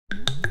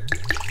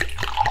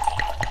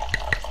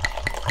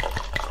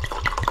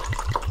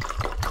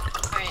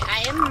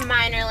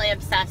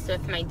obsessed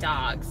with my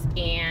dogs,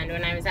 and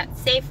when I was at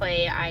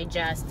Safeway, I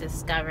just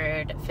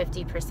discovered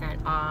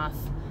 50% off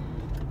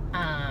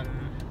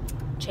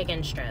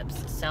chicken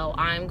strips. So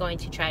I'm going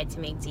to try to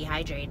make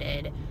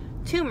dehydrated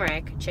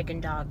turmeric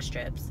chicken dog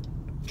strips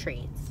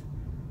treats.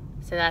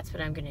 So that's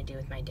what I'm going to do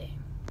with my day.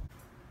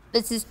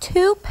 This is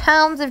 2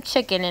 pounds of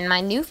chicken in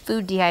my new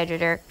food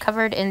dehydrator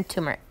covered in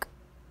turmeric.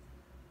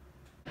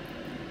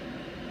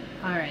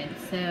 Alright,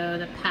 so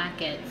the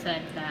packet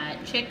said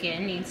that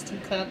chicken needs to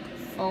cook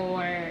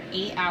for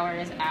 8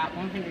 hours at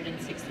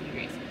 160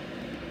 degrees.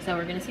 So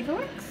we're going to see if it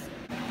works.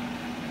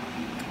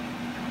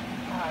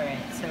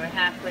 Alright, so we're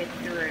halfway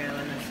through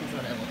and this is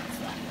what it looks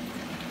like.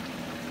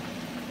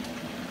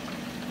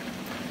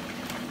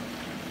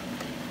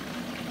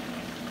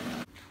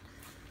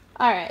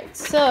 Alright,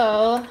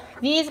 so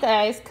these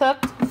guys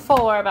cooked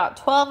for about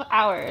 12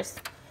 hours.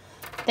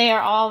 They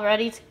are all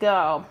ready to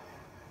go.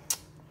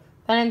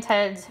 Ben and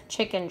Ted's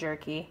chicken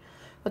jerky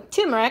with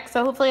turmeric,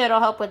 so hopefully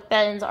it'll help with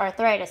Ben's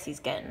arthritis he's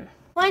getting.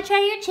 Want to try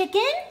your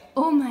chicken?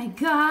 Oh my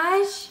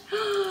gosh.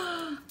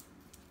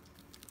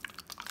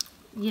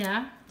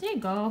 Yeah, there you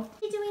go.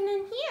 What are you doing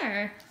in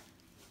here?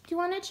 Do you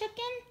want a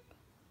chicken?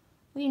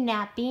 Are you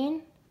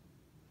napping?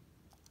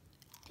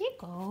 There you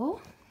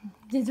go.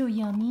 They're so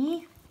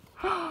yummy.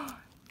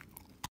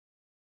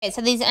 Okay,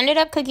 so these ended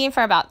up cooking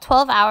for about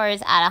 12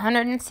 hours at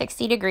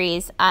 160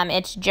 degrees.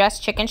 It's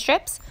just chicken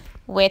strips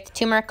with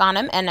turmeric on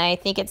them, and I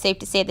think it's safe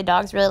to say the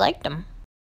dogs really liked them.